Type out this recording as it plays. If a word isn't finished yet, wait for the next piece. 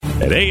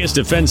At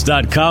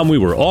ASDefense.com, we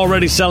were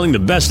already selling the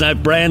best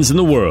knife brands in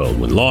the world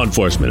when law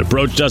enforcement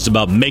approached us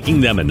about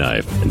making them a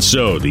knife. And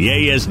so the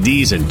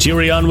ASD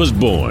Centurion was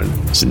born.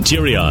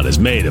 Centurion is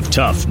made of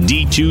tough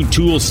D2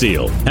 tool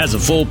steel, has a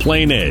full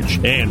plain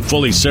edge, and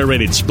fully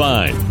serrated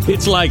spine.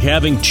 It's like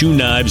having two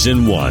knives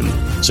in one.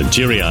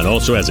 Centurion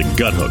also has a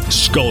gut hook,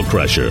 skull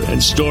crusher,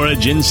 and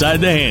storage inside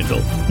the handle.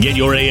 Get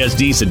your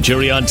ASD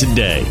Centurion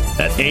today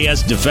at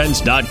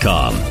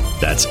ASDefense.com.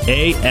 That's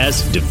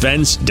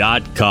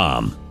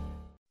ASDefense.com.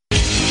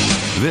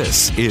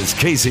 This is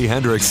Casey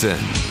Hendrickson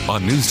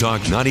on News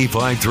Talk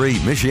 95.3,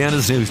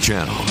 Michiana's news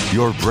channel,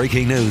 your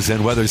breaking news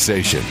and weather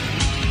station.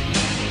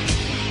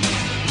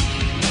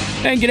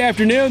 And good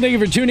afternoon. Thank you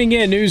for tuning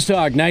in. News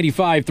Talk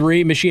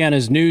 95.3,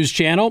 Michiana's news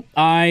channel.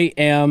 I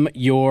am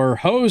your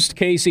host,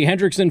 Casey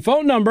Hendrickson.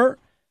 Phone number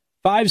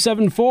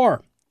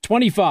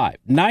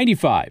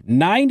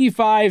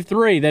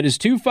 574-25-95-95.3. That is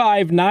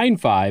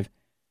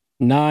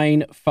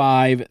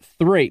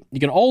 2595-953. You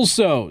can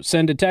also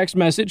send a text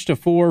message to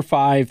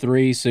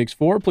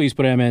 45364. Please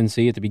put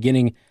MNC at the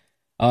beginning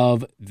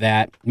of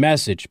that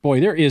message.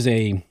 Boy, there's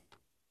a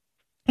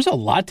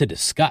lot to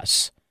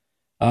discuss.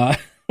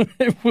 Honestly,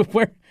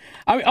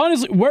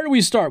 where do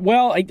we start?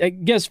 Well, I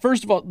guess,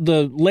 first of all,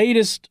 the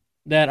latest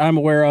that I'm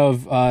aware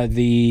of,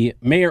 the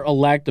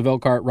mayor-elect of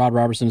Elkhart, Rod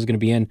Robertson, is going to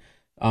be in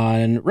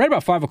on right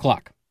about 5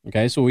 o'clock.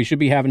 Okay, so we should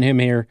be having him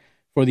here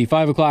for the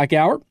 5 o'clock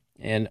hour,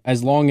 and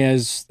as long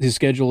as his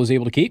schedule is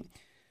able to keep.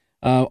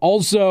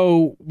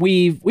 Also,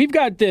 we've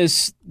got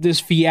this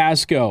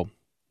fiasco,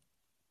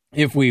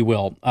 if we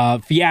will,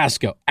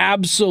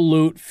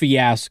 absolute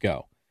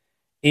fiasco,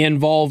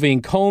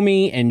 involving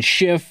Comey and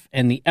Schiff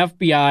and the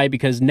FBI,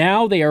 because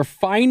now they are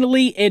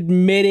finally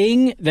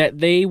admitting that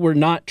they were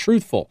not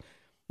truthful.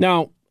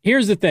 Now,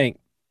 here's the thing.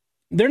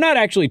 They're not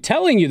actually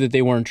telling you that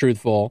they weren't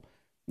truthful.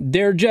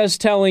 They're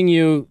just telling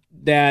you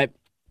that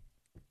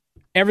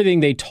everything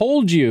they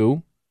told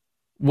you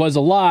was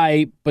a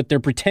lie, but they're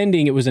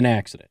pretending it was an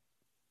accident.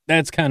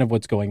 That's kind of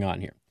what's going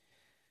on here.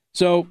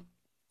 So,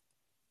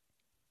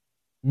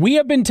 we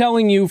have been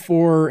telling you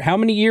for how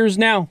many years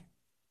now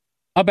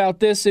about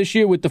this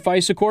issue with the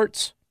FISA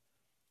courts?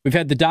 We've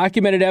had the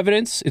documented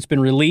evidence. It's been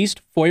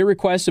released. FOIA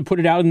requests to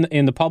put it out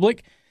in the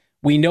public.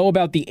 We know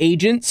about the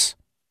agents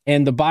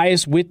and the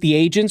bias with the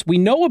agents. We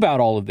know about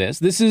all of this.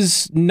 This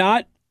is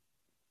not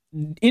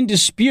in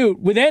dispute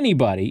with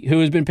anybody who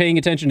has been paying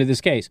attention to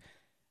this case.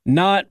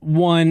 Not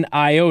one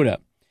iota.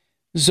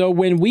 So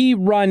when we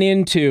run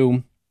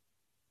into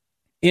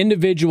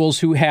individuals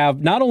who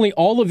have not only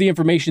all of the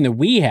information that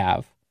we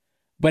have,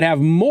 but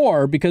have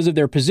more because of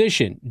their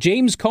position.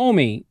 James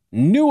Comey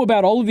knew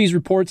about all of these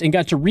reports and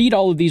got to read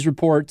all of these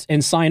reports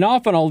and sign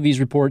off on all of these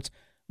reports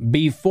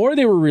before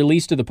they were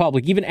released to the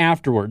public, even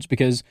afterwards,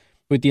 because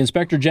with the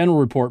Inspector General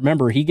report,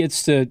 remember, he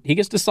gets to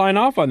sign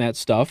off on that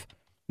stuff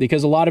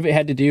because a lot of it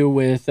had to do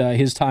with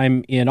his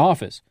time in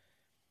office.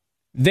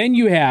 Then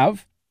you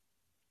have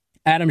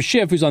Adam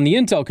Schiff, who's on the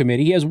Intel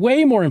Committee. He has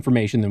way more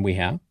information than we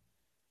have.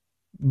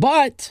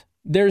 But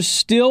they're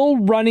still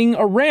running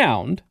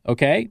around,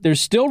 okay? They're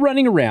still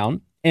running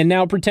around and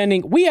now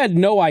pretending we had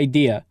no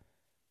idea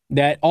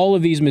that all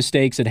of these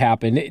mistakes had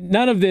happened.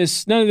 None of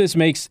this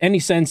makes any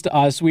sense to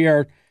us.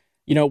 We're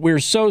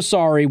so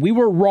sorry. We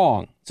were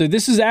wrong. So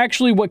this is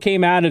actually what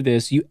came out of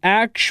this. You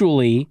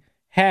actually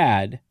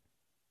had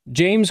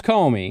James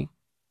Comey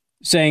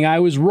saying I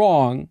was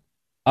wrong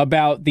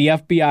about the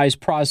FBI's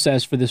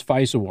process for this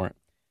FISA warrant.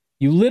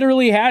 You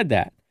literally had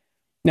that.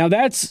 Now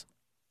that's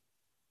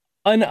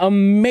an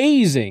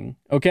amazing,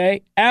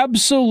 okay,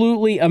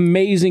 absolutely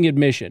amazing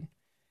admission,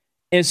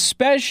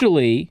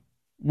 especially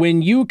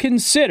when you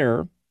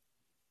consider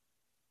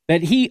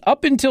that he,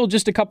 up until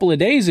just a couple of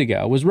days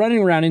ago, was running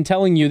around and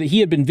telling you that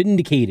he had been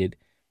vindicated,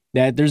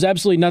 that there's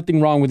absolutely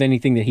nothing wrong with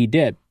anything that he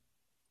did.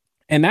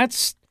 And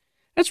that's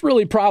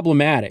really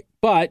problematic.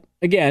 But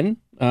again,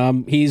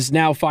 he's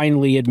now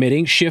finally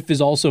admitting, Schiff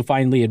is also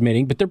finally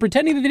admitting, but they're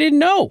pretending that they didn't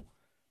know.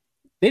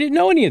 They didn't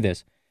know any of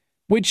this,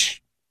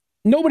 which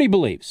nobody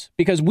believes,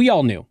 because we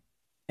all knew,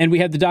 and we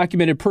had the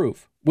documented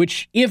proof,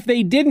 which if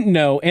they didn't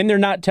know, and they're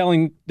not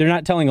telling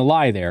a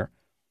lie there,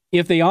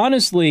 if they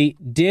honestly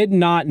did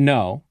not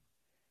know,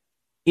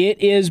 it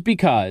is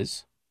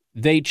because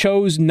they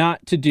chose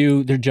not to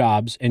do their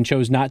jobs and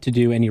chose not to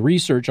do any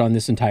research on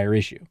this entire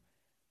issue.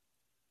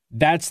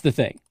 That's the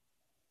thing.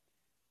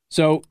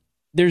 So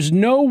there's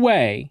no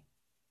way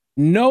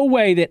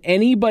that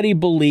anybody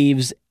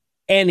believes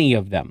any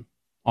of them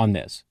on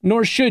this,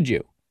 nor should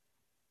you.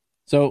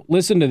 So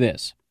listen to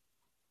this.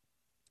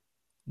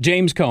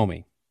 James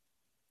Comey.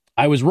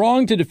 I was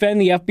wrong to defend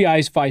the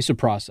FBI's FISA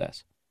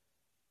process.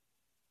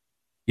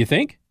 You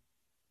think?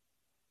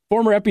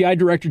 Former FBI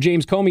Director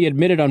James Comey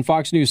admitted on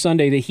Fox News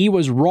Sunday that he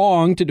was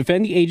wrong to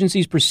defend the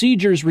agency's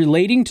procedures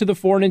relating to the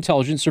Foreign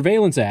Intelligence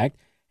Surveillance Act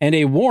and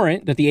a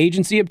warrant that the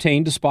agency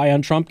obtained to spy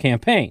on Trump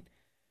campaign.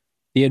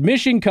 The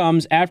admission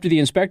comes after the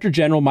Inspector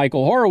General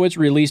Michael Horowitz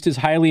released his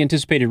highly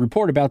anticipated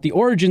report about the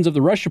origins of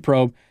the Russia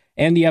probe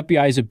and the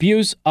FBI's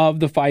abuse of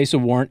the FISA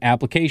warrant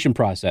application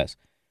process.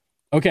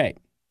 Okay,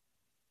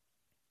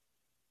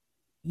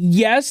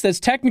 yes, that's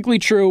technically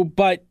true,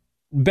 but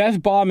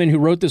Beth Bauman, who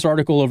wrote this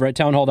article over at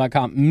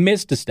townhall.com,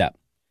 missed a step.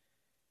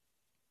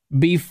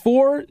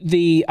 Before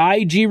the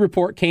IG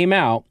report came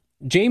out,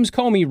 James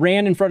Comey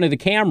ran in front of the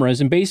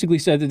cameras and basically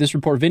said that this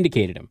report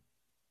vindicated him.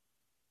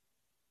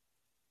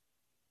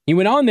 He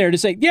went on there to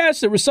say,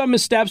 yes, there were some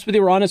missteps, but they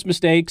were honest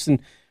mistakes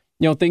and,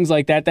 things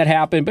like that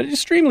happened, but it's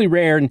extremely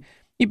rare. And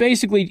he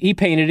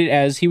painted it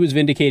as he was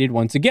vindicated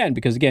once again,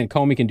 because again,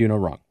 Comey can do no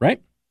wrong, right?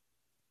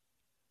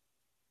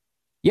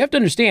 You have to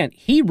understand,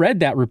 he read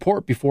that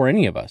report before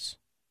any of us.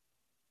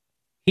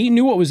 He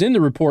knew what was in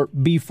the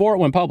report before it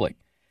went public.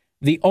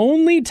 The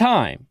only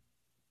time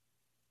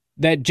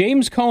that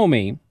James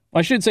Comey,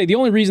 I should say the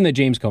only reason that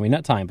James Comey,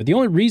 not time, but the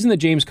only reason that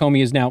James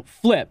Comey is now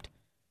flipped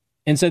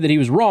and said that he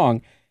was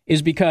wrong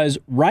is because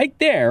right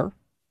there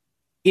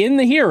in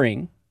the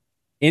hearing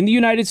in the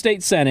United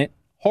States Senate,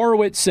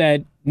 Horowitz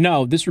said,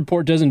 no, this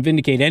report doesn't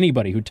vindicate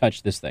anybody who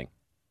touched this thing.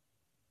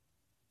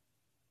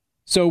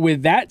 So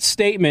with that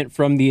statement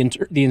from the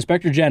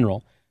Inspector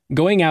General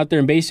going out there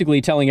and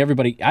basically telling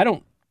everybody, I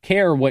don't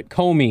care what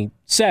Comey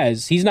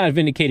says, he's not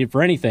vindicated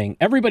for anything.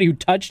 Everybody who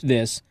touched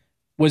this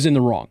was in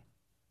the wrong.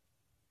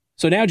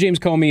 So now James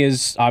Comey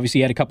has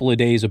obviously had a couple of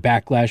days of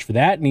backlash for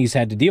that, and he's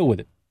had to deal with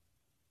it.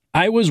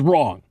 I was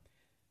wrong.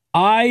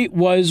 I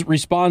was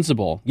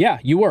responsible. Yeah,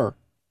 you were.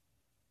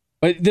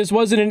 But this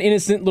wasn't an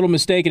innocent little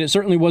mistake, and it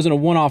certainly wasn't a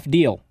one-off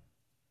deal.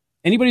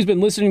 Anybody who's been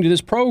listening to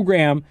this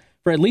program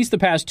for at least the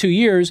past 2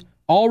 years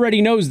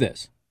already knows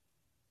this.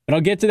 But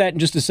I'll get to that in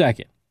just a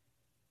second.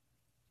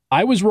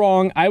 I was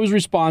wrong. I was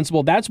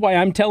responsible. That's why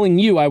I'm telling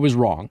you I was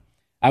wrong.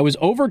 I was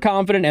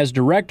overconfident as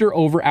director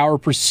over our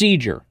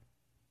procedure.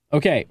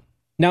 Okay,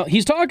 now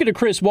he's talking to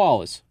Chris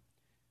Wallace.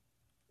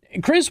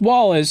 Chris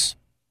Wallace,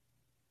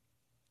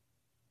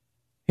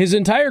 his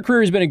entire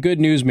career has been a good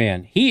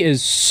newsman. He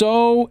is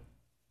so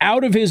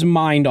out of his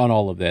mind on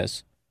all of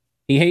this.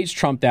 He hates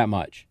Trump that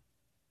much.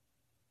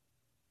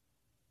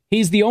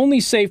 He's the only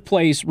safe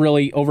place,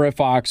 really, over at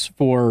Fox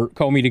for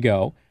Comey to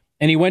go,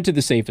 and he went to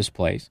the safest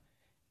place.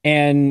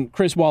 And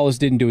Chris Wallace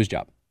didn't do his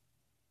job.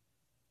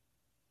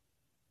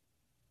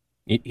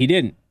 He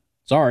didn't.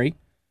 Sorry.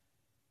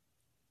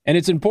 And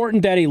it's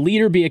important that a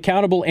leader be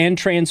accountable and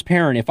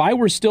transparent. If I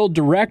were still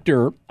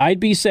director, I'd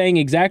be saying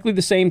exactly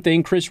the same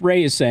thing Chris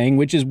Wray is saying,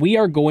 which is we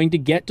are going to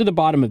get to the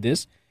bottom of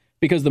this,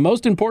 because the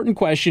most important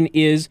question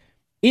is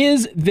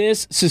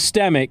this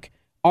systemic?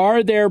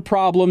 Are there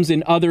problems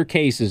in other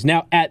cases?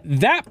 Now, at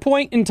that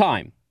point in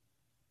time,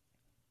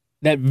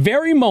 that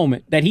very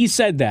moment that he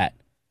said that,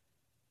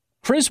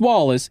 Chris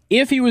Wallace,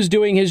 if he was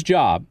doing his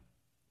job,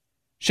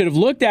 should have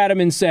looked at him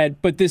and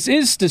said, but this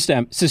is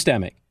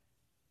systemic.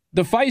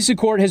 The FISA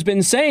court has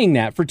been saying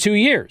that for 2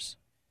 years.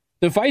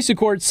 The FISA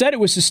court said it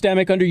was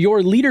systemic under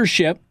your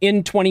leadership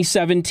in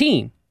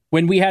 2017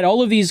 when we had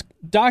all of these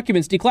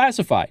documents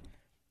declassified.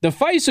 The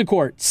FISA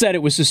court said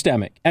it was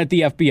systemic at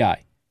the FBI.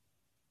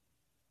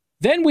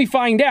 Then we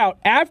find out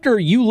after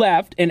you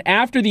left and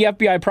after the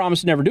FBI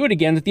promised to never do it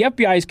again, that the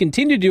FBI has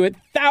continued to do it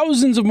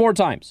thousands of more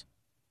times,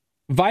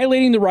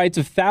 violating the rights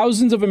of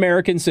thousands of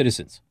American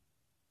citizens,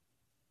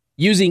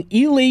 using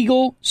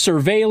illegal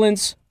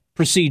surveillance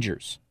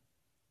procedures.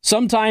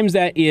 Sometimes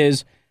that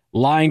is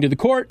lying to the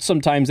court.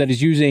 Sometimes that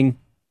is using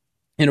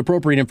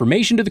inappropriate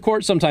information to the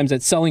court. Sometimes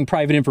that's selling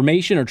private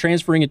information or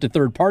transferring it to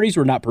third parties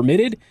who are not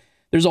permitted.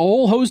 There's a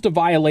whole host of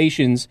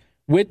violations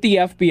with the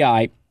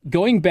FBI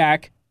going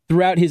back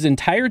throughout his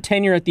entire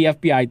tenure at the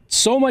FBI,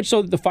 so much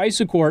so that the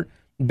FISA court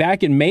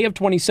back in May of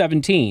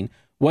 2017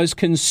 was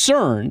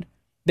concerned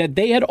that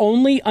they had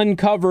only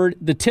uncovered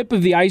the tip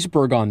of the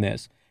iceberg on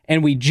this.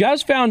 And we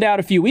just found out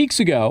a few weeks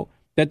ago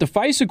that the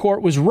FISA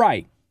court was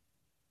right.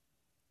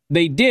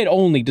 They did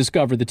only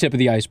discover the tip of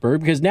the iceberg,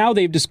 because now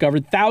they've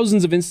discovered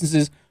thousands of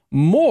instances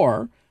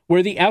more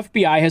where the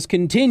FBI has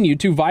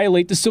continued to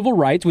violate the civil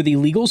rights with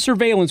illegal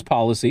surveillance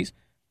policies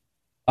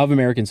of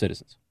American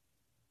citizens.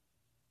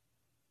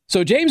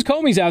 So James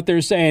Comey's out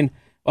there saying,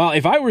 well,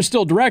 if I were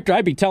still director,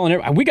 I'd be telling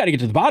everybody, we got to get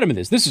to the bottom of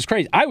this. This is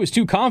crazy. I was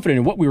too confident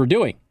in what we were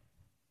doing.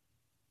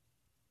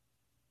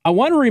 I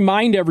want to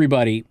remind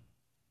everybody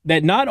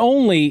that not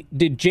only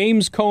did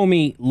James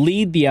Comey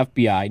lead the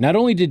FBI, not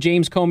only did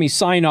James Comey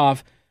sign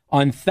off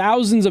on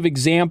thousands of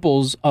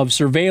examples of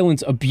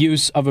surveillance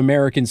abuse of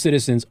American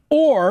citizens,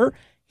 or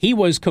he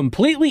was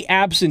completely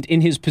absent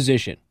in his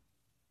position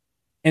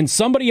and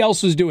somebody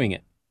else was doing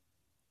it.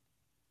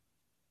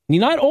 He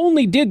not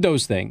only did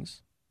those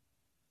things,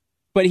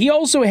 but he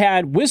also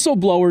had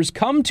whistleblowers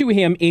come to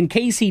him in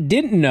case he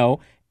didn't know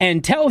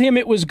and tell him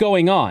it was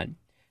going on.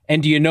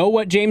 And do you know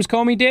what James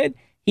Comey did?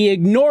 He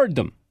ignored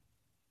them.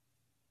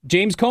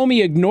 James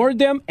Comey ignored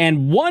them,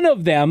 and one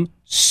of them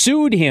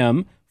sued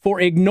him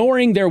for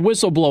ignoring their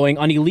whistleblowing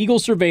on illegal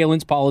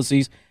surveillance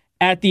policies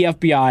at the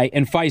FBI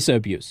and FISA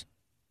abuse.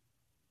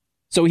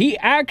 So he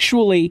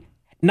actually,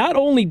 not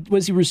only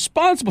was he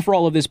responsible for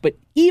all of this, but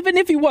even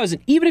if he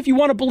wasn't, even if you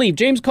want to believe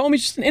James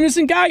Comey's just an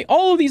innocent guy,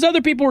 all of these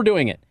other people were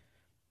doing it.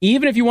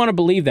 Even if you want to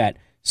believe that,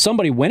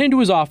 somebody went into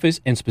his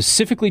office and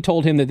specifically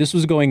told him that this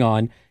was going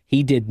on.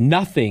 He did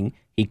nothing.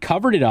 He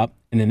covered it up,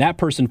 and then that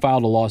person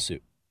filed a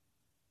lawsuit.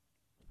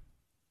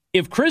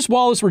 If Chris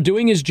Wallace were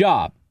doing his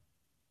job,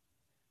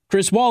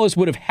 Chris Wallace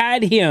would have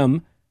had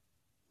him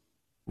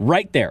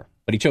right there,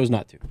 but he chose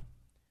not to.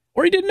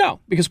 Or he didn't know,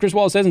 because Chris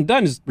Wallace hasn't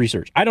done his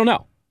research. I don't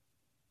know.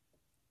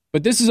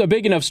 But this is a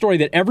big enough story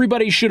that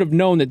everybody should have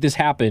known that this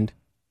happened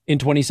in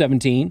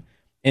 2017,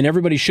 and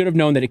everybody should have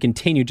known that it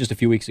continued just a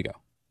few weeks ago.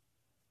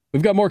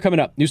 We've got more coming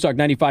up. Newstalk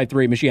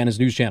 95.3, Michiana's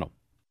news channel.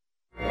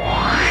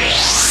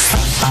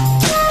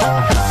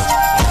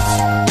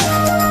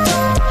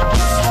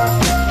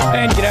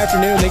 And good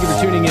afternoon. Thank you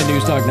for tuning in.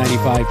 Newstalk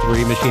 95.3,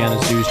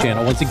 Michiana's news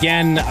channel. Once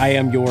again, I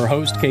am your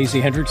host, Casey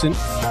Hendrickson.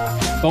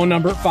 Phone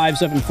number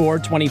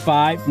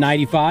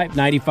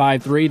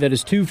 574-25-95-95.3. That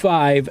is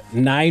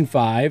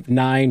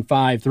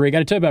 2595-953. I got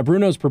to tell you about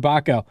Bruno's Per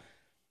Bacco.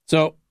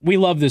 So we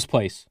love this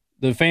place.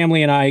 The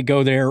family and I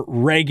go there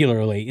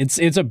regularly.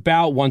 It's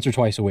about once or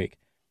twice a week.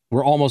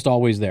 We're almost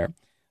always there.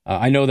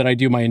 I know that I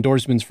do my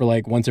endorsements for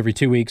like once every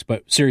 2 weeks,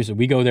 but seriously,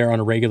 we go there on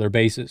a regular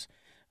basis.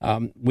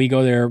 We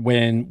go there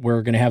when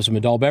we're going to have some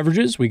adult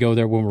beverages. We go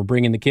there when we're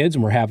bringing the kids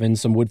and we're having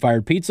some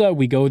wood-fired pizza.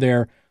 We go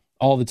there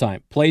all the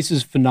time. Place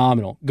is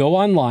phenomenal. Go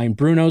online,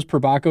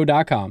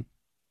 brunosperbacco.com.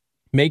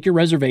 Make your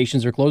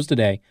reservations. They're closed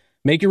today.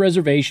 Make your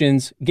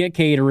reservations. Get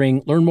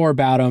catering. Learn more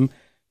about them.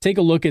 Take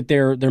a look at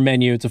their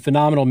menu. It's a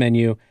phenomenal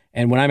menu.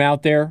 And when I'm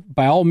out there,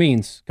 by all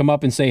means, come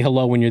up and say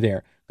hello when you're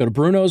there. Go to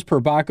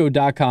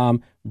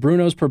brunosperbacco.com.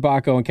 Bruno's Per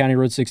Bacco on County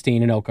Road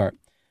 16 in Elkhart.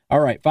 All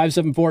right,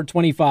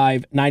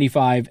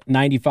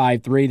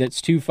 574-25-95-95.3.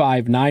 That's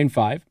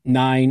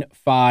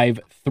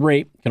 2595-953.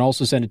 You can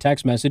also send a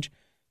text message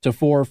to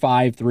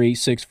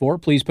 45364.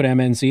 Please put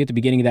MNC at the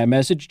beginning of that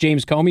message.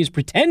 James Comey is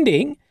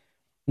pretending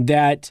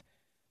that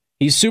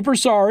he's super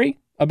sorry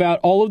about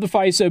all of the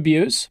FISA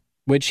abuse,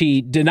 which he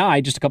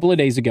denied just a couple of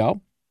days ago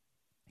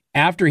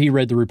after he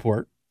read the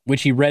report,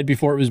 which he read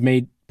before it was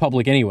made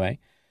public anyway.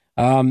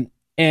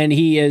 And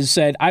he has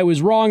said, I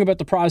was wrong about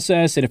the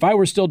process, and if I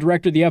were still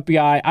director of the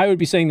FBI, I would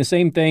be saying the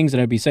same things,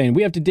 and I'd be saying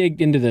we have to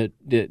dig into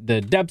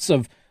the depths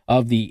of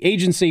the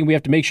agency. We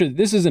have to make sure that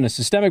this isn't a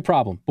systemic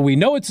problem. But we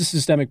know it's a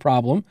systemic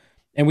problem,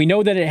 and we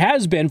know that it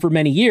has been for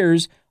many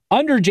years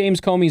under James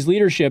Comey's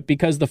leadership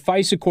because the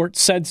FISA court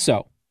said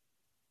so.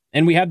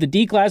 And we have the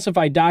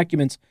declassified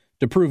documents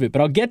to prove it.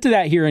 But I'll get to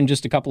that here in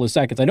just a couple of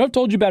seconds. I know I've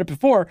told you about it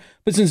before,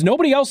 but since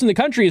nobody else in the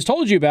country has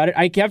told you about it,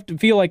 I have to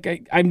feel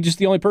like I'm just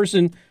the only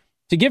person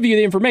to give you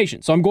the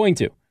information. So I'm going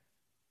to.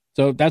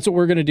 So that's what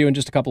we're going to do in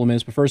just a couple of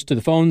minutes. But first to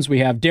the phones, we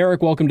have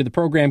Derek. Welcome to the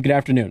program. Good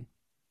afternoon.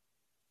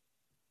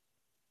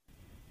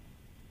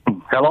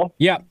 Hello?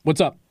 Yeah, what's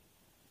up?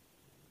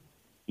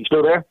 You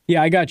still there?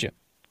 Yeah, I got you.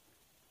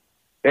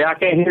 Yeah, I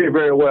can't hear you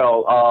very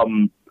well.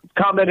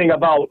 Commenting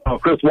about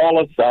Chris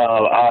Wallace,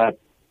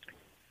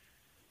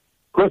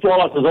 Chris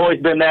Wallace has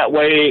always been that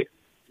way,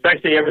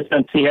 especially ever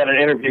since he had an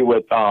interview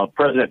with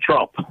President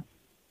Trump.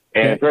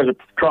 And President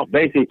Trump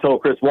basically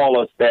told Chris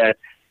Wallace that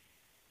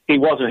he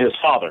wasn't his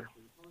father.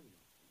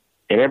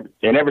 And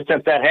ever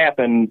since that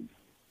happened,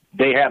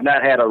 they have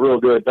not had a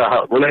real good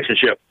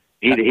relationship.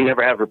 He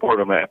never had a report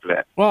on him after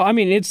that. Well, I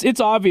mean,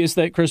 it's obvious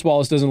that Chris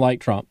Wallace doesn't like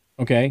Trump.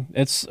 Okay,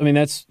 that's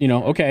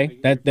okay.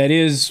 That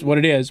is what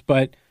it is.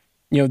 But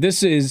you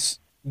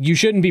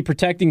shouldn't be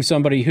protecting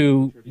somebody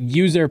who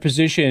used their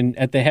position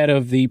at the head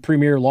of the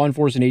premier law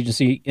enforcement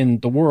agency in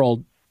the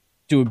world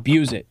to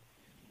abuse it.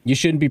 You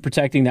shouldn't be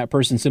protecting that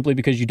person simply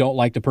because you don't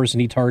like the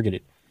person he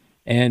targeted.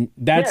 And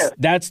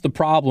that's the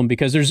problem,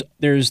 because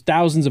there's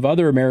thousands of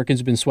other Americans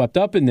who've been swept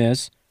up in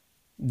this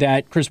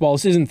that Chris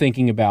Wallace isn't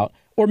thinking about.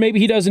 Or maybe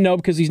he doesn't know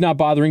because he's not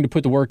bothering to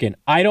put the work in.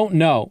 I don't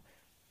know.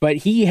 But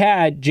he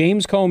had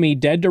James Comey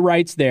dead to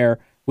rights there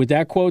with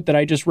that quote that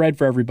I just read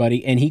for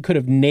everybody, and he could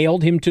have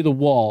nailed him to the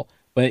wall,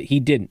 but he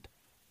didn't.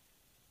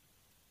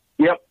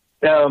 Yep.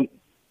 I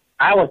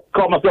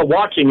caught myself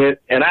watching it,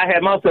 and I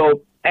had myself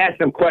asked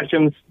him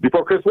questions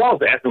before Chris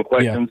Wallace asked him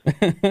questions.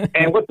 Yeah.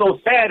 And what's so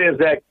sad is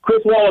that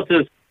Chris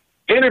Wallace's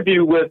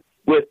interview with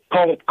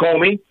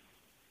Comey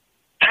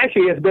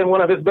actually has been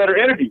one of his better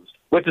interviews,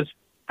 which is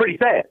pretty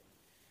sad.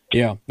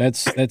 Yeah,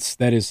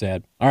 that is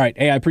sad. All right.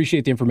 Hey, I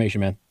appreciate the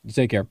information, man. You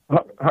take care.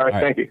 All right.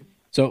 Thank you.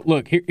 So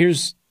look,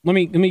 here's let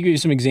me give you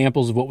some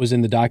examples of what was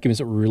in the documents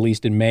that were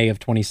released in May of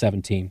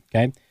 2017.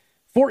 Okay.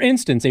 For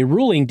instance, a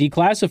ruling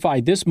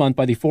declassified this month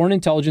by the Foreign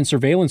Intelligence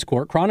Surveillance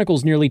Court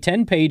chronicles nearly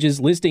 10 pages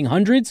listing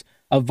hundreds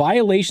of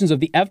violations of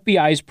the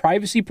FBI's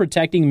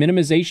privacy-protecting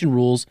minimization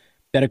rules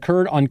that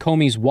occurred on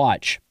Comey's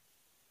watch.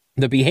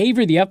 The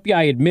behavior the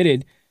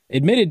FBI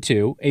admitted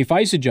to a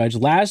FISA judge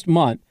last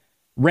month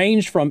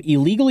ranged from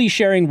illegally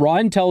sharing raw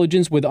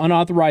intelligence with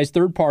unauthorized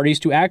third parties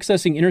to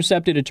accessing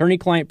intercepted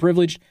attorney-client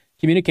privileged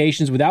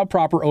communications without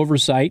proper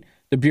oversight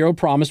the Bureau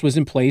promised was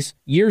in place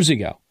years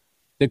ago.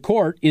 The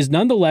court is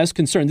nonetheless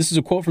concerned. This is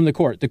a quote from the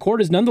court. The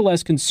court is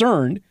nonetheless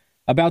concerned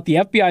about the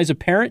FBI's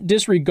apparent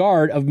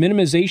disregard of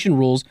minimization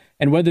rules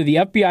and whether the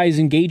FBI is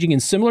engaging in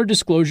similar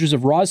disclosures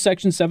of raw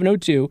Section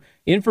 702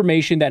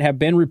 information that have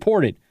been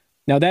reported.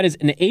 Now, that is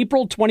an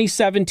April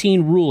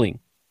 2017 ruling.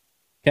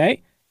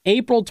 Okay?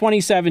 April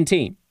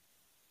 2017.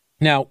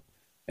 Now,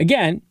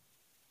 again,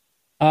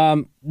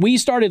 we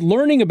started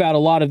learning about a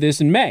lot of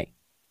this in May.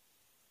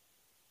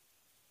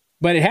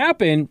 But it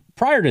happened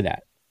prior to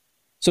that.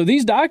 So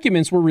these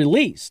documents were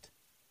released.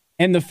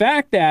 And the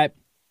fact that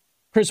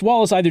Chris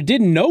Wallace either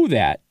didn't know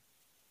that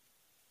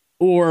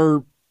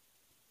or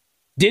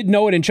did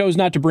know it and chose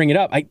not to bring it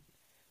up,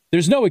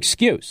 there's no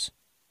excuse.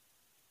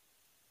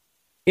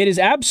 It has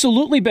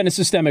absolutely been a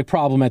systemic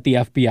problem at the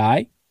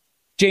FBI.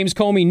 James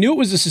Comey knew it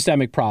was a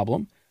systemic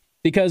problem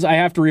because I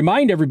have to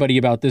remind everybody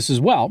about this as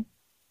well.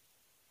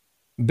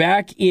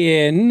 Back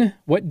in,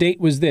 what date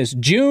was this?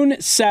 June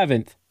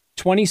 7th,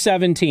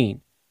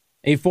 2017.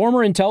 A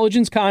former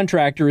intelligence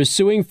contractor is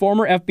suing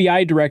former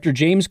FBI Director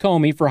James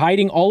Comey for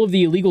hiding all of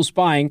the illegal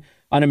spying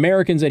on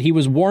Americans that he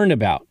was warned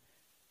about.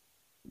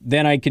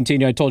 Then I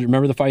continue. I told you,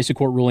 remember the FISA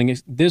court ruling?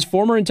 This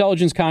former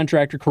intelligence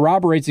contractor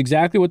corroborates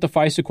exactly what the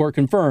FISA court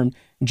confirmed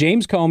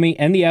James Comey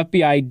and the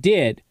FBI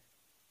did,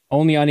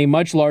 only on a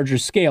much larger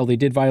scale. They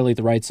did violate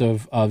the rights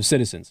of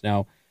citizens.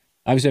 Now,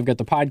 obviously, I've got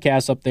the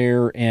podcast up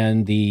there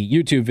and the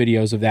YouTube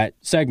videos of that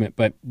segment,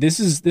 but this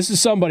is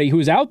somebody who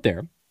is out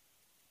there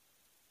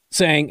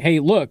saying, hey,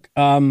 look,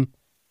 I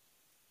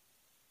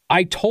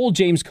told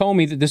James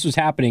Comey that this was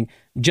happening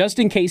just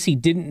in case he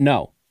didn't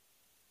know.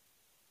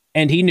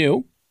 And he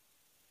knew,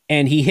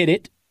 and he hid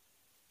it,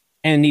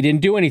 and he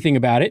didn't do anything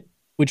about it,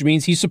 which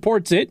means he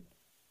supports it,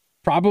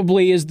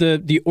 probably is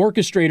the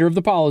orchestrator of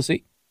the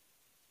policy,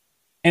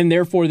 and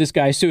therefore this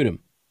guy sued him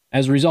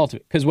as a result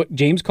of it, because what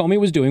James Comey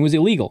was doing was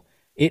illegal.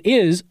 It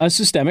is a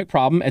systemic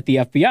problem at the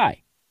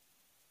FBI.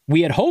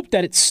 We had hoped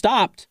that it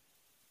stopped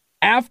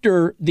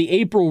after the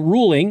April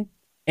ruling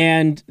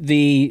and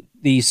the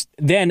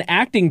then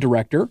acting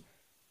director,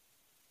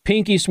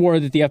 Pinky, swore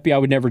that the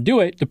FBI would never do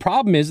it. The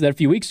problem is that a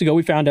few weeks ago,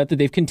 we found out that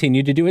they've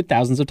continued to do it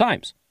thousands of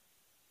times.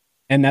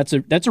 And that's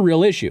a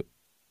real issue.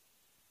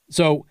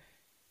 So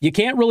you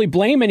can't really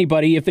blame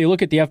anybody if they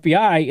look at the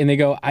FBI and they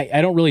go,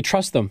 I don't really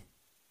trust them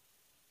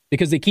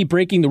because they keep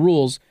breaking the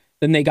rules.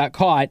 Then they got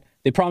caught.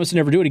 They promised to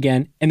never do it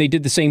again. And they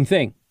did the same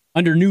thing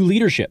under new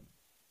leadership.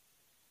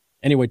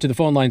 Anyway, to the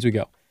phone lines we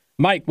go.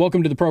 Mike,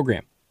 welcome to the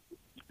program.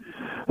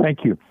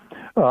 Thank you.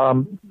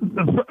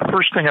 The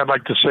first thing I'd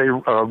like to say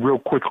real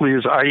quickly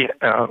is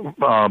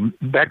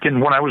back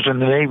when I was in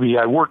the Navy,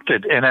 I worked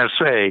at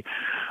NSA,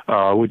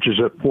 which is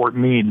at Fort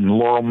Meade in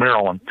Laurel,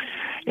 Maryland.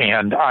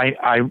 And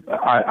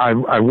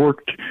I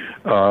worked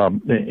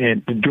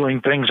in doing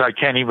things I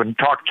can't even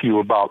talk to you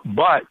about.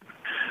 But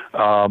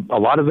a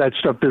lot of that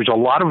stuff, there's a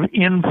lot of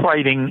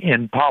infighting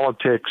in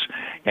politics,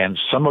 and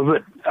some of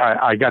it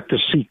I got to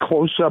see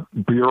close up,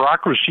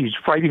 bureaucracies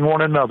fighting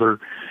one another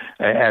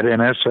at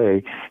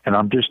NSA. And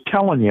I'm just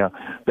telling you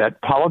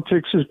that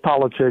politics is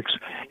politics,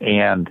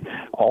 and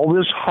all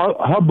this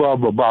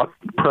hubbub about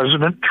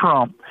President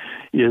Trump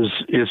is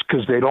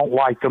because they don't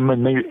like him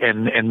and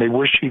they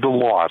wish he'd have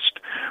lost.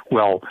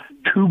 Well,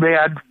 too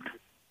bad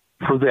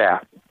for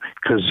that,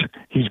 because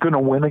he's going to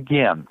win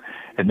again.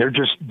 And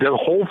the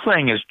whole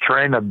thing is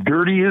trying to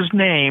dirty his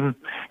name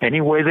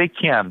any way they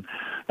can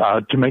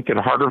to make it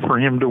harder for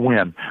him to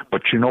win.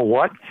 But you know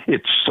what?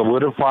 It's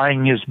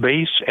solidifying his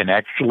base and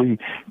actually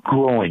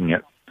growing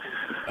it.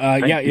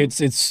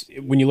 It's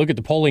when you look at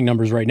the polling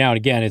numbers right now, and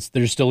again,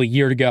 there's still a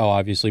year to go,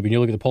 obviously. When you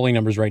look at the polling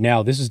numbers right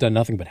now, this has done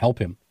nothing but help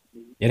him.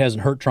 It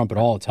hasn't hurt Trump at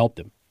all. It's helped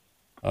him.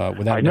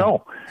 I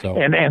know. So.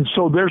 And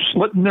so they're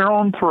slitting their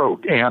own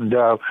throat. And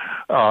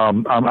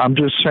I'm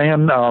just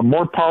saying,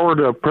 more power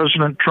to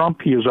President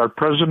Trump. He is our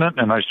president,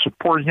 and I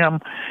support him.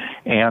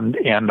 And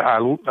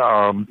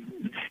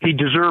he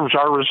deserves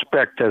our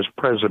respect as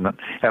president.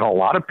 And a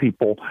lot of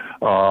people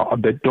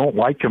that don't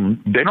like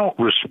him, they don't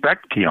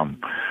respect him.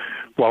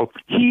 Well,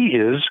 he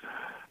is,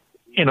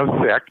 in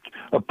effect,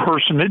 a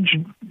personage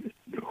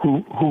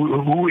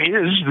who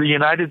is the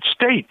United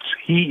States.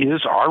 He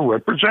is our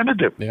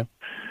representative. Yeah.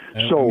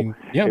 So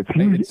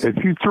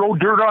if you throw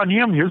dirt on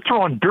him, you're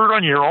throwing dirt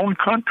on your own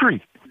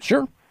country.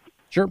 Sure.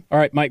 All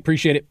right, Mike,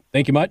 appreciate it.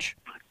 Thank you much.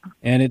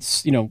 And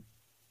it's,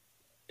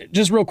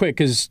 just real quick,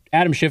 because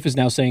Adam Schiff is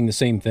now saying the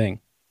same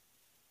thing.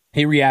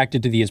 He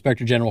reacted to the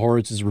Inspector General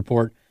Horowitz's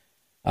report.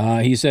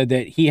 He said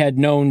that if he had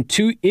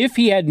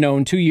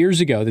known 2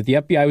 years ago that the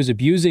FBI was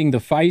abusing the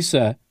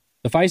FISA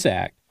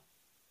Act,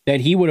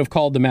 that he would have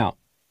called them out.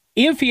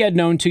 If he had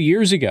known 2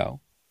 years ago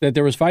that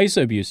there was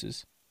FISA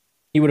abuses,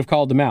 he would have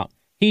called them out.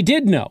 He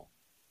did know.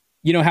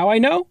 You know how I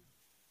know?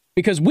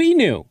 Because we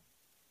knew.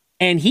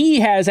 And he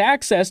has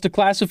access to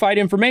classified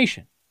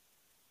information.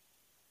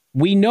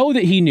 We know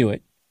that he knew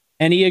it,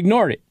 and he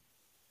ignored it.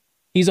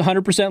 He's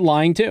 100%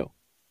 lying, too.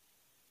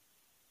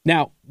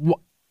 Now,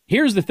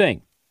 here's the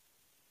thing.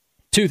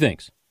 Two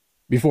things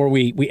before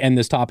we end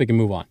this topic and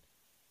move on.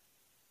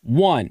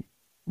 One,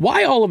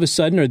 why all of a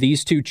sudden are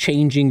these two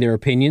changing their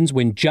opinions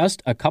when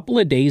just a couple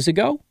of days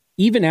ago,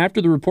 even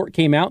after the report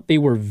came out, they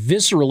were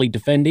viscerally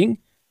defending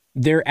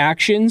their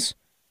actions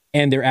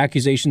and their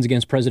accusations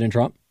against President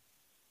Trump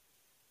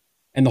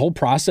and the whole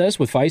process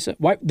with FISA?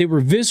 Why they were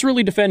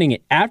viscerally defending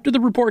it after the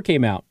report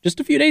came out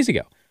just a few days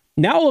ago.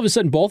 Now, all of a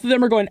sudden, both of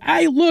them are going,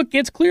 hey, look,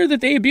 it's clear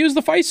that they abused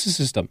the FISA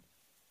system.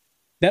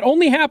 That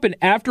only happened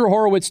after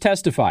Horowitz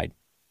testified.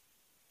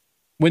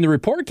 When the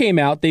report came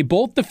out, they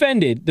both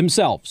defended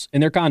themselves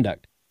in their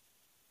conduct.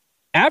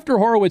 After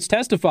Horowitz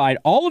testified,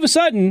 all of a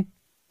sudden,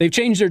 they've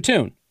changed their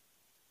tune.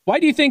 Why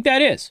do you think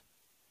that is?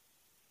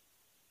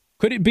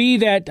 Could it be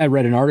that, I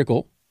read an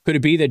article, could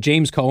it be that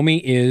James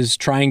Comey is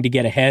trying to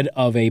get ahead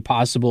of a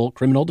possible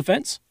criminal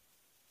defense?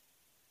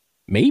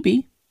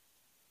 Maybe.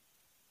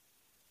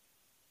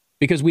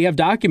 Because we have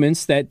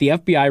documents that the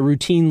FBI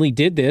routinely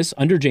did this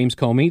under James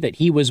Comey, that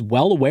he was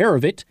well aware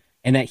of it,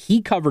 and that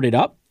he covered it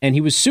up, and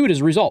he was sued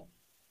as a result.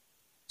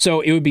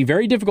 So it would be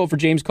very difficult for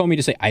James Comey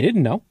to say, I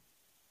didn't know.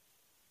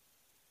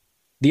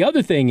 The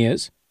other thing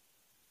is,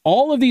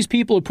 all of these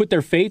people who put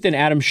their faith in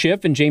Adam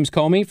Schiff and James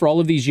Comey for all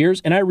of these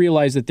years, and I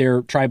realize that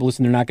they're tribalists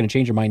and they're not going to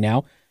change their mind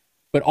now,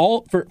 but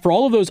for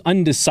all of those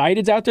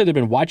undecideds out there that have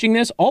been watching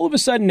this, all of a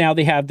sudden now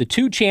they have the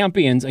two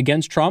champions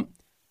against Trump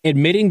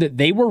admitting that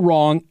they were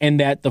wrong and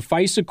that the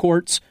FISA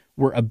courts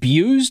were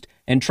abused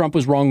and Trump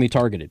was wrongly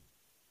targeted.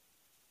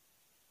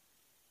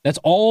 That's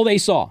all they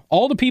saw.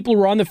 All the people who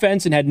were on the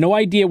fence and had no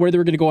idea where they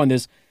were going to go on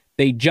this,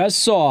 they just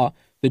saw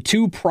the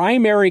two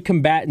primary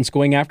combatants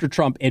going after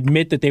Trump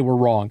admit that they were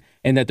wrong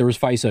and that there was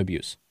FISA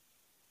abuse.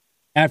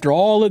 After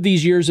all of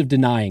these years of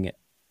denying it,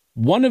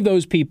 one of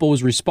those people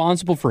was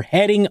responsible for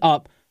heading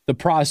up the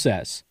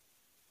process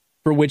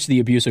for which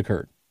the abuse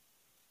occurred.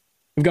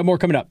 We've got more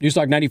coming up.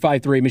 Newstalk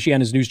 95.3,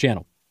 Michiana's news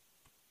channel.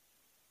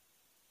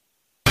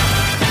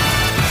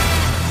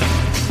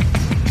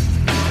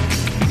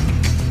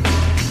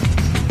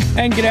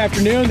 And good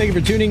afternoon. Thank you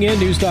for tuning in.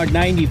 Newstalk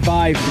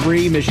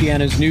 95.3,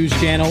 Michiana's news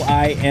channel.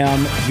 I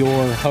am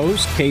your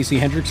host, Casey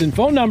Hendrickson.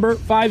 Phone number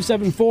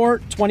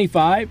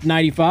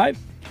 574-2595,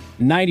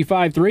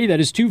 95.3. That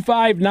is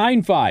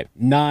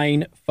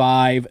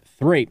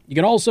 2595-953. You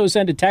can also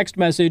send a text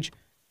message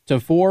to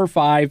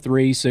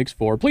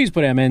 45364. Please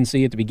put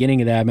MNC at the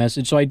beginning of that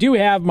message. So I do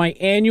have my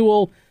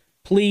annual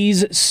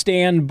Please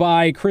Stand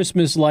By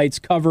Christmas lights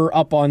cover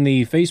up on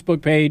the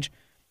Facebook page.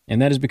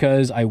 And that is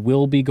because I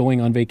will be going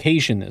on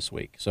vacation this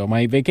week. So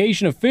my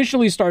vacation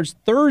officially starts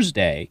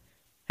Thursday.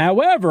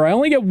 However, I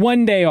only get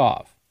one day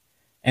off.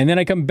 And then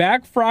I come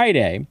back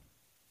Friday,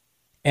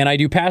 and I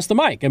do Pass the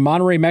Mic at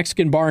Monterey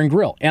Mexican Bar and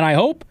Grill. And I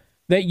hope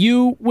that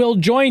you will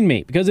join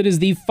me because it is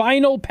the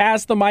final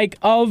Pass the Mic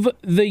of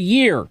the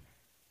year.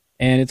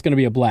 And it's going to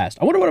be a blast.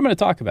 I wonder what I'm going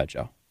to talk about,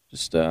 Joe.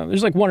 Just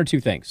there's like one or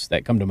two things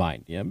that come to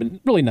mind. Yeah, but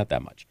really not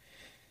that much.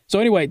 So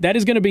anyway, that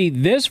is going to be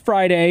this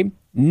Friday,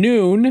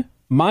 noon,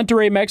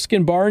 Monterey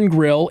Mexican Bar and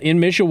Grill in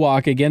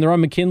Mishawaka. Again, they're on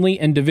McKinley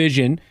and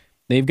Division.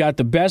 They've got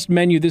the best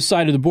menu this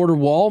side of the border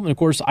wall. And, of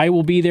course, I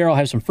will be there. I'll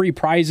have some free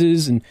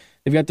prizes, and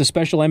they've got the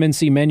special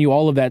MNC menu,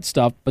 all of that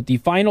stuff. But the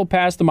final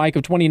Pass the Mic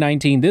of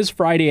 2019 this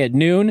Friday at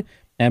noon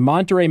at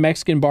Monterey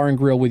Mexican Bar and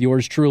Grill with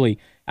yours truly.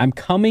 I'm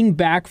coming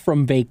back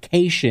from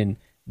vacation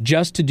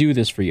just to do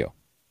this for you.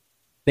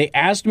 They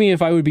asked me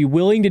if I would be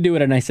willing to do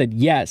it, and I said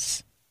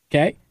yes.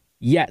 Okay?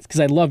 Yes, because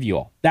I love you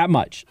all that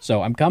much.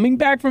 So I'm coming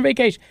back from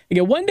vacation. I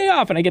get one day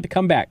off, and I get to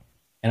come back.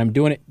 And I'm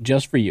doing it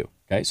just for you.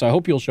 Okay? So I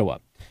hope you'll show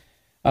up.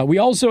 We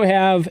also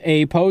have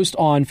a post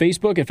on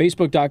Facebook at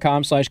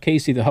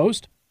facebook.com/Casey the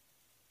host.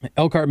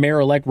 Elkhart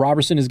Mayor-elect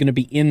Robertson is going to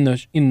be in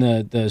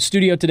the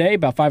studio today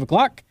about 5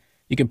 o'clock.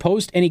 You can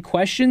post any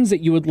questions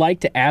that you would like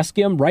to ask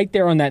him right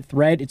there on that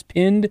thread. It's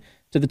pinned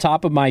to the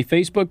top of my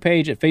Facebook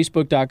page at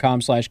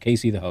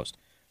facebook.com/Casey the host.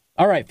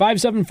 All right,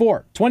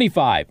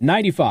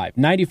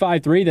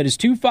 574-2595-95.3. That is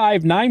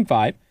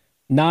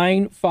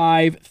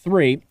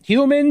 2595-953.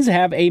 Humans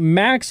have a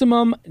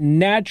maximum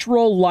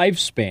natural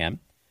lifespan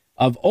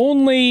of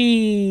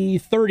only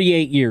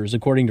 38 years,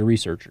 according to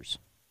researchers.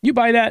 You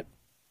buy that?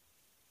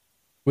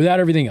 Without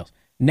everything else.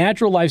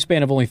 Natural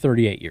lifespan of only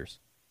 38 years.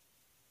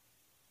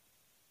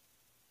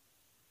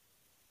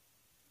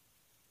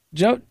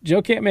 Joe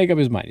can't make up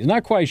his mind. He's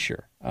not quite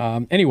sure.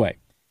 Anyway,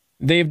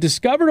 they've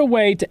discovered a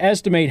way to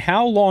estimate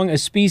how long a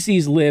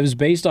species lives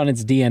based on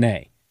its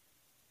DNA.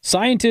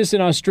 Scientists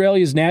in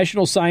Australia's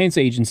National Science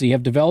Agency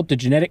have developed a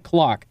genetic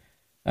clock.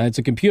 It's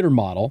a computer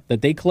model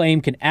that they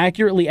claim can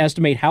accurately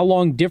estimate how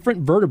long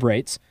different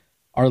vertebrates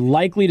are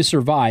likely to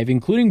survive,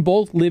 including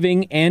both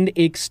living and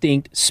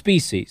extinct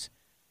species.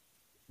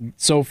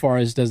 So far,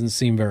 this doesn't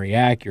seem very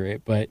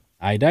accurate, but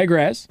I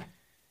digress.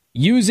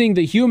 Using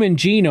the human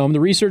genome, the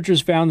researchers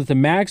found that the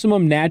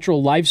maximum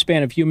natural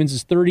lifespan of humans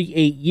is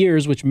 38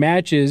 years, which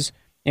matches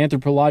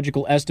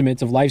anthropological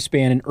estimates of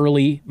lifespan in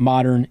early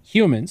modern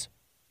humans.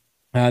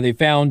 They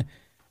found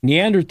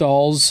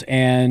Neanderthals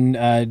and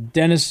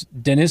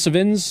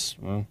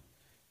Denisovans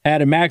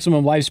had a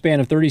maximum lifespan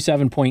of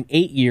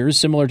 37.8 years,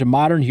 similar to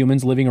modern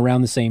humans living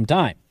around the same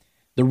time.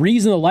 The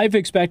reason the life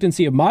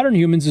expectancy of modern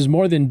humans is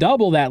more than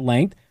double that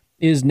length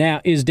is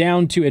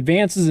down to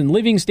advances in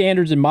living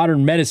standards in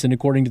modern medicine,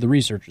 according to the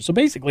researchers. So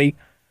basically,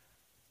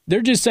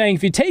 they're just saying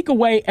if you take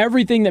away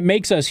everything that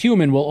makes us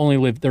human, we'll only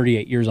live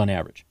 38 years on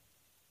average.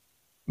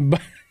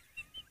 But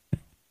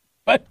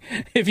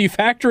if you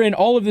factor in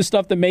all of the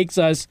stuff that makes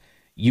us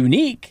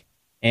unique,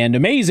 and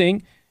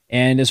amazing.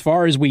 And as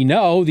far as we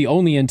know, the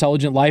only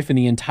intelligent life in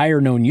the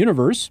entire known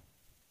universe,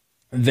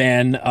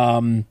 then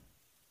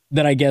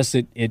I guess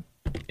it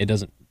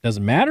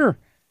doesn't matter.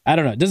 I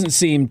don't know. It doesn't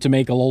seem to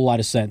make a whole lot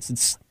of sense.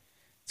 It's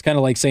kind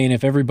of like saying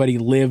if everybody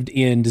lived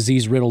in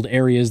disease-riddled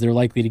areas, they're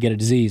likely to get a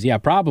disease. Yeah,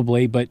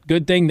 probably, but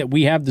good thing that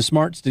we have the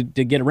smarts to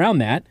get around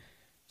that.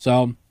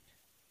 So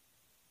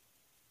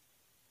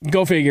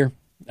go figure.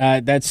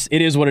 It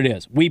is what it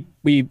is. We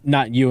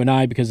not you and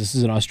I, because this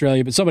is in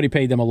Australia, but somebody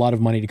paid them a lot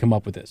of money to come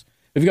up with this.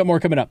 We've got more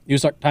coming up.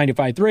 News Talk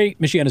 95.3,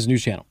 Michiana's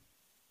news channel.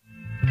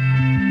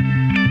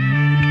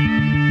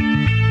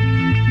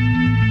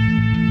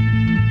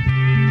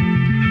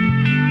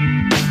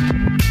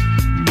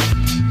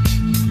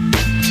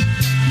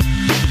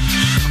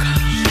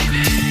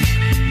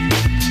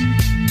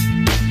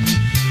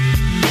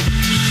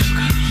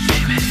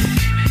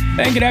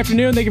 And good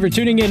afternoon. Thank you for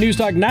tuning in. News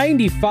Talk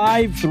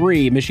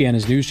 95.3,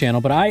 Michiana's news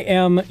channel. But I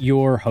am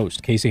your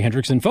host, Casey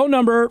Hendrickson. Phone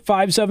number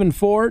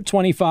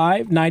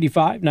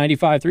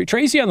 574-25-95-95.3.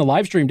 Tracy on the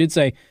live stream did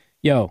say,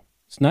 yo,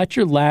 it's not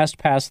your last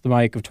Pass the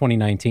Mic of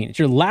 2019. It's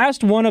your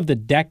last one of the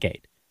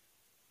decade.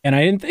 And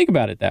I didn't think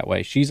about it that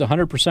way. She's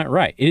 100%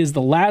 right. It is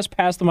the last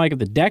Pass the Mic of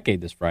the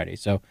decade this Friday.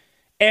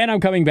 And I'm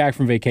coming back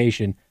from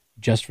vacation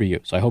just for you.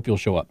 So I hope you'll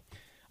show up.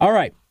 All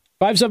right.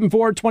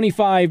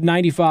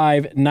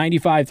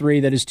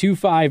 574-25-95-95.3. That is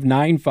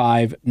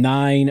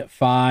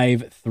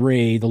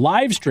 2595-953. The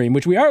live stream,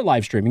 which we are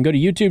live streaming, go to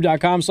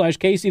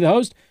youtube.com/Casey the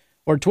Host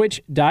or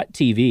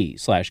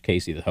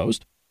twitch.tv/Casey the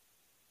Host.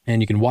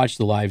 And you can watch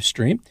the live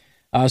stream.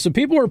 So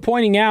people were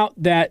pointing out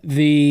that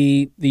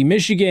the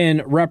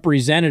Michigan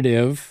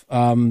representative,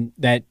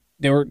 that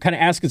they were kind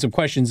of asking some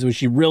questions. Was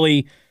she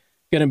really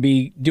going to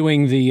be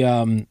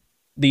doing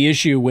the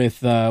issue with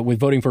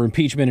voting for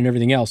impeachment and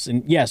everything else?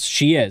 And yes,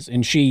 she is.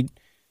 And she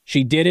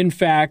did, in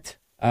fact,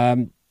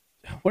 I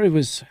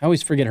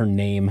always forget her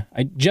name.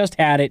 I just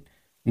had it,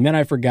 and then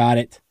I forgot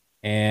it.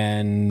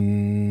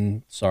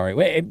 And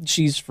sorry,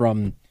 she's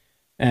from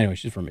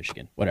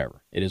Michigan.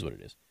 Whatever. It is what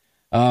it is.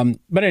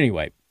 But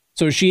anyway,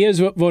 so she is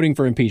voting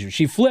for impeachment.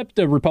 She flipped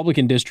the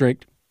Republican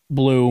district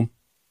blue,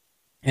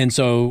 and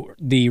so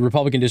the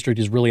Republican district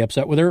is really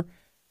upset with her.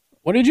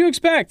 What did you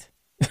expect?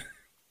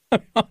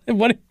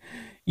 What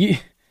you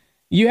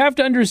have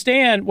to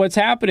understand what's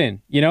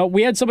happening. You know,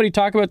 we had somebody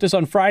talk about this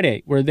on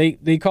Friday, where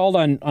they called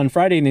on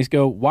Friday and they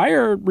go, why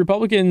are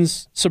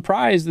Republicans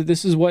surprised that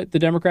this is what the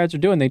Democrats are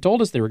doing? They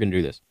told us they were going to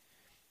do this.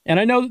 And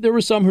I know that there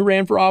were some who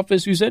ran for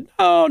office who said,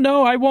 oh,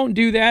 no, I won't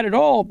do that at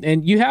all.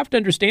 And you have to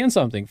understand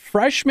something.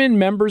 Freshman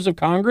members of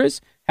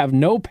Congress have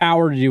no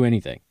power to do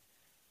anything.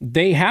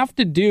 They have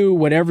to do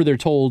whatever they're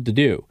told to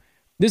do.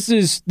 This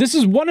is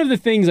one of the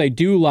things I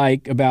do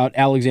like about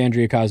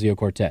Alexandria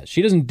Ocasio-Cortez.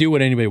 She doesn't do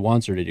what anybody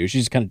wants her to do. She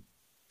just kind of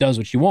does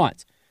what she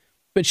wants.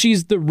 But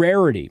she's the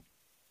rarity,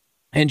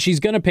 and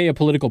she's going to pay a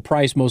political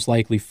price most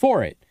likely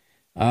for it.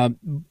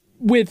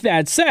 With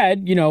that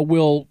said, you know,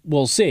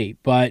 we'll see.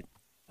 But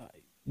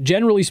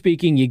generally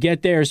speaking, you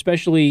get there,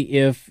 especially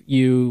if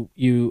you're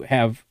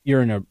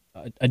in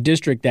a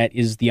district that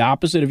is the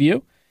opposite of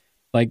you.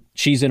 Like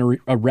she's in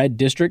a red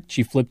district.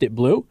 She flipped it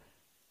blue.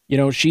 You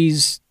know,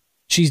 she's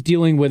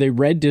dealing with a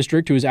red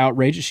district who is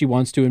outraged that she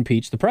wants to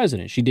impeach the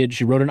president.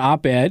 She wrote an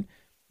op-ed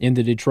in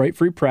the Detroit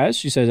Free Press.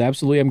 She says,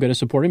 absolutely, I'm going to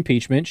support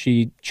impeachment.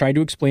 She tried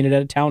to explain it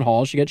at a town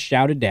hall. She got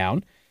shouted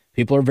down.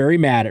 People are very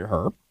mad at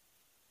her.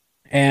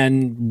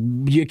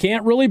 And you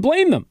can't really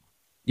blame them.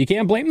 You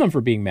can't blame them for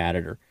being mad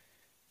at her.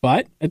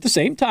 But at the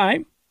same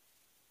time,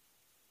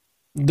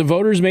 the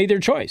voters made their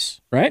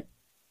choice, right?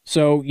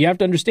 So you have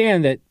to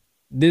understand that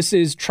this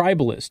is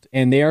tribalist,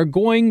 and they are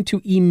going to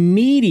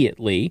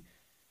immediately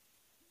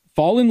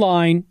fall in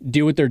line,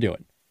 do what they're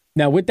doing.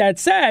 Now, with that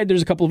said,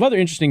 there's a couple of other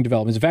interesting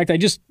developments. In fact, I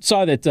just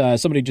saw that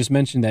somebody just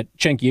mentioned that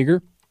Cenk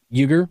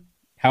Uygur,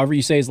 however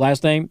you say his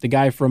last name, the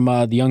guy from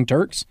the Young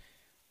Turks,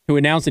 who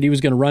announced that he was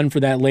going to run for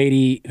that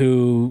lady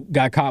who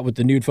got caught with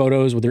the nude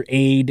photos with her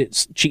aide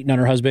cheating on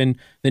her husband,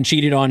 then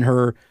cheated on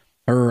her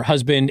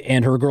husband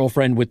and her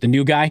girlfriend with the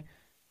new guy.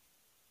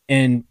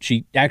 And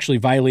she actually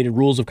violated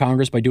rules of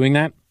Congress by doing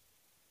that.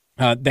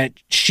 That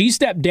she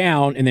stepped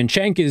down, and then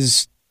Cenk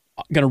is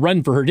going to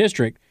run for her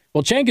district.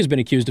 Well, Cenk has been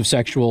accused of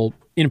sexual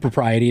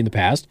impropriety in the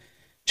past.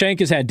 Cenk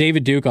has had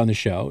David Duke on the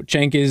show.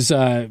 Cenk has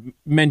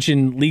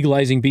mentioned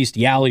legalizing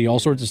bestiality, all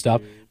sorts of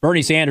stuff.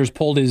 Bernie Sanders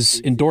pulled his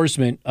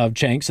endorsement of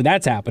Cenk, so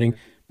that's happening.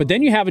 But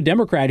then you have a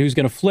Democrat who's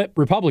going to flip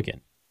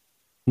Republican.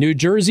 New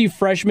Jersey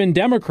freshman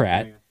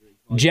Democrat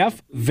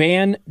Jeff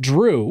Van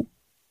Drew.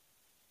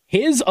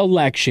 His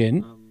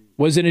election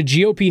was in a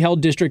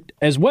GOP-held district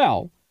as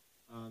well.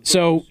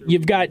 So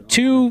you've got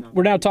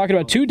we're now talking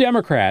about two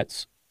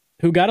Democrats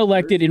who got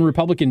elected in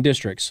Republican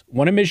districts,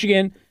 one in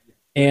Michigan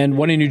and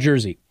one in New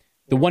Jersey.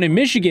 The one in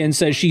Michigan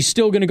says she's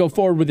still going to go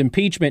forward with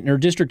impeachment, and her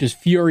district is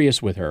furious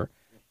with her.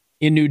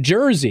 In New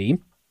Jersey,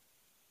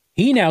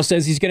 he now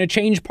says he's going to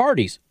change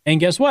parties. And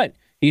guess what?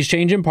 He's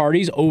changing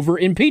parties over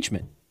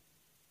impeachment.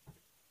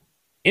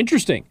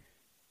 Interesting.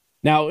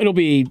 Now, it'll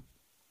be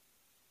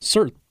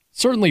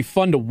certainly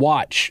fun to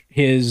watch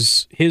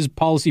his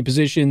policy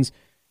positions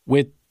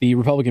with the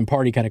Republican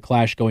Party kind of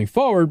clash going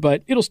forward,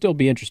 but it'll still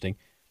be interesting.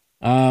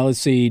 Let's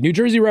see. New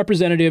Jersey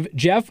Representative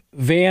Jeff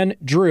Van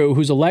Drew,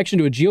 whose election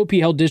to a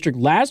GOP-held district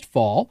last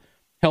fall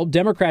helped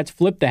Democrats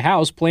flip the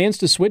House, plans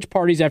to switch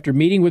parties after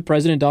meeting with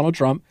President Donald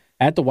Trump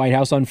at the White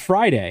House on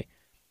Friday.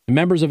 The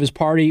members of his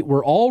party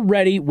were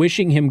already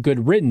wishing him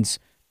good riddance.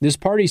 This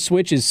party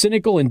switch is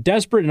cynical and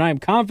desperate, and I am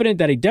confident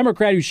that a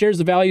Democrat who shares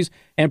the values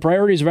and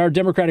priorities of our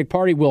Democratic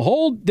Party will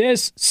hold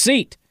this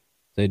seat,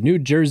 said New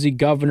Jersey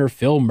Governor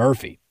Phil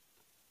Murphy.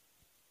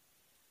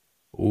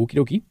 Okie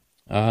dokie.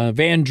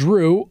 Van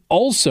Drew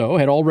also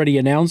had already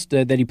announced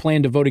that he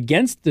planned to vote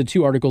against the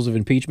 2 articles of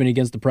impeachment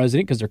against the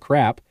president because they're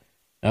crap.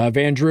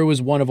 Van Drew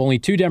was one of only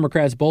 2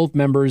 Democrats, both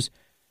members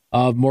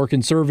of more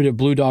conservative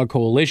Blue Dog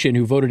Coalition,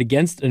 who voted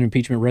against an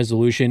impeachment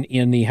resolution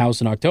in the House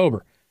in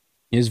October.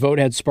 His vote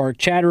had sparked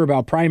chatter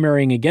about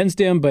primarying against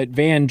him, but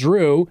Van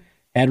Drew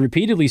had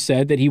repeatedly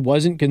said that he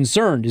wasn't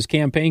concerned. His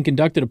campaign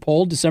conducted a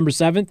poll December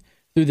 7th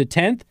through the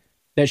 10th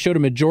that showed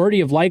a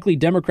majority of likely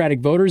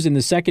Democratic voters in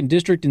the 2nd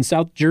District in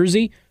South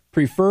Jersey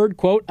preferred,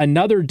 quote,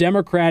 another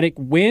Democrat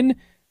win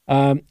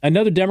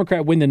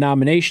the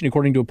nomination,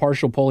 according to a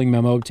partial polling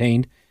memo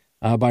obtained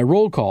by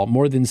roll call.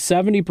 More than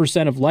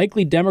 70% of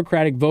likely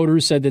Democratic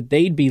voters said that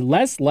they'd be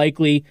less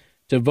likely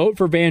to vote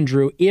for Van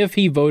Drew if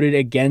he voted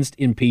against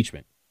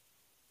impeachment.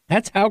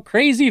 That's how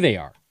crazy they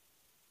are.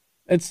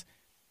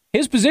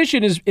 His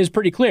position is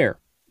pretty clear.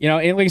 You know,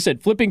 and like I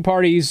said, flipping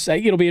parties,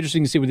 it'll be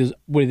interesting to see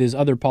with his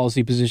other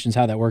policy positions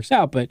how that works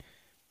out. But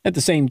at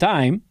the same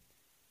time,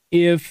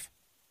 if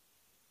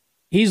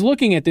he's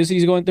looking at this,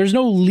 he's going, there's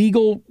no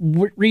legal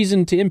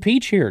reason to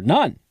impeach here.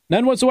 None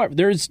whatsoever.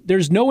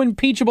 There's no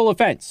impeachable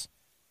offense.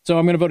 So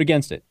I'm going to vote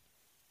against it.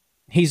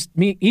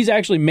 He's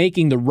actually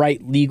making the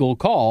right legal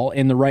call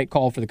and the right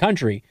call for the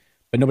country,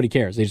 but nobody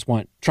cares. They just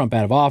want Trump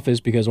out of office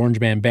because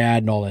Orange Man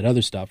bad and all that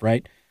other stuff,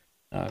 right?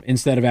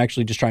 Instead of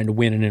actually just trying to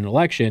win in an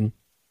election,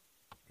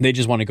 they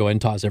just want to go ahead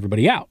and toss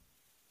everybody out.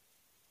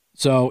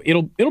 So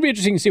it'll be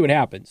interesting to see what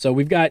happens. So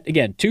we've got,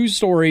 again, 2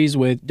 stories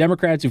with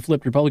Democrats who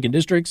flipped Republican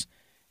districts.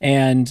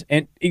 And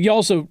you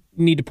also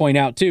need to point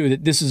out, too,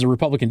 that this is a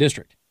Republican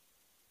district.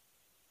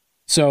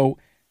 So,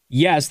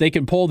 yes, they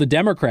can poll the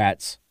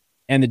Democrats,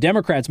 and the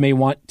Democrats may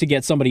want to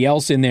get somebody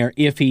else in there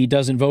if he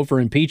doesn't vote for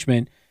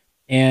impeachment.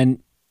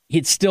 And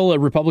it's still a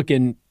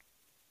Republican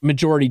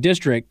majority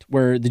district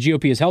where the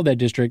GOP has held that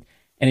district,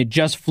 and it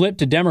just flipped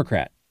to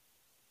Democrat.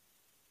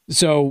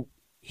 So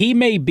he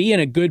may be in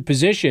a good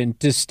position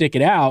to stick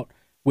it out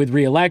with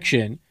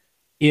re-election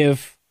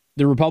if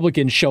the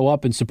Republicans show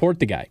up and support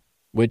the guy,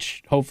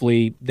 which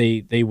hopefully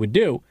they would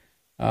do.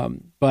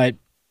 But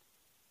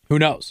who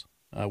knows?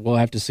 We'll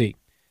have to see.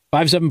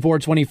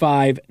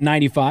 574-2595,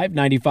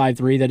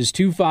 95.3. That is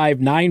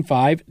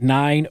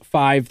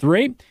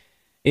 2595953.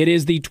 It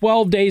is the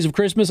 12 days of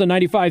Christmas on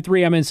 95.3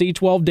 MNC,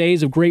 12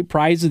 days of great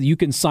prizes that you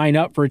can sign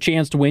up for a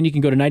chance to win. You can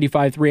go to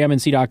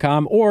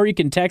 953mnc.com, or you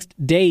can text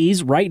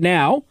DAYS right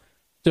now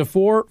to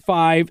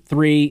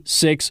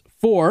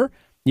 45364.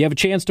 You have a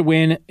chance to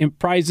win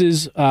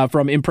prizes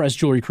from Impress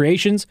Jewelry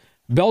Creations,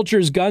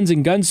 Belcher's Guns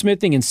and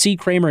Gunsmithing, and C.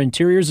 Kramer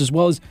Interiors, as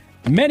well as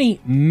many,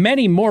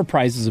 many more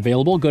prizes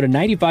available. Go to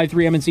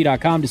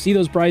 953mnc.com to see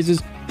those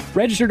prizes.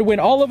 Register to win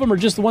all of them or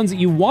just the ones that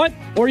you want,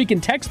 or you can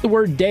text the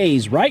word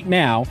DAYS right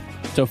now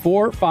to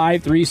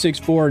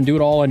 45364 and do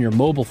it all on your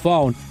mobile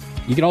phone.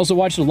 You can also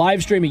watch the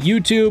live stream at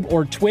YouTube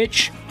or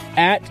Twitch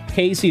at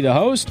Casey the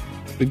Host.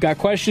 We've got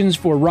questions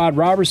for Rod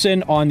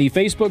Robertson on the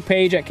Facebook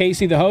page at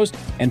Casey the Host,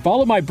 and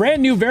follow my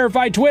brand new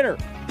verified Twitter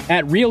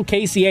at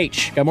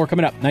RealKCH. Got more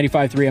coming up.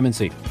 95.3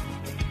 MNC.